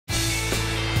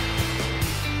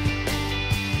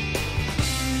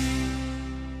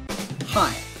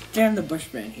Hi, Dan the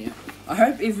Bushman here. I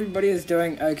hope everybody is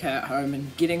doing okay at home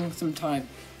and getting some time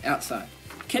outside.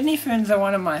 Kidney ferns are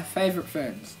one of my favourite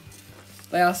ferns.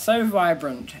 They are so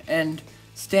vibrant and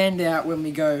stand out when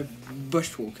we go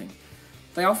bushwalking.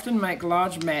 They often make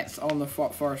large mats on the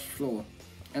forest floor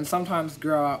and sometimes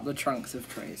grow up the trunks of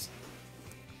trees.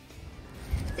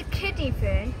 The kidney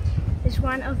fern is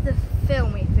one of the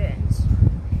filmy ferns.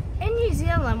 In New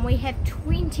Zealand we have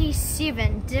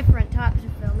 27 different types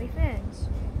of filmy ferns.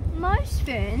 Most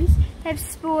ferns have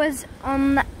spores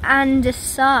on the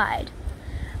underside,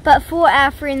 but for our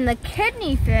friend the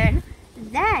kidney fern,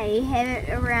 they have it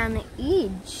around the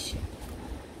edge.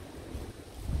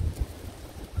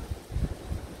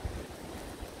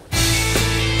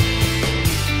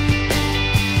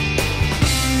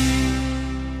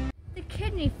 The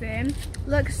kidney fern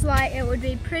looks like it would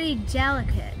be pretty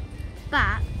delicate,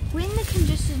 but when the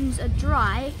conditions are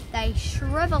dry, they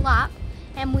shrivel up,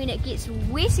 and when it gets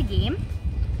wet again,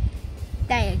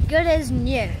 they are good as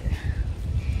new.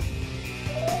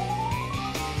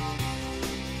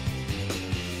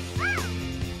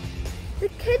 The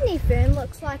kidney fern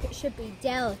looks like it should be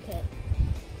delicate,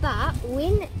 but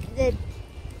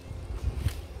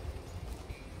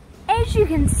as you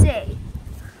can see,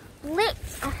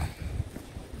 most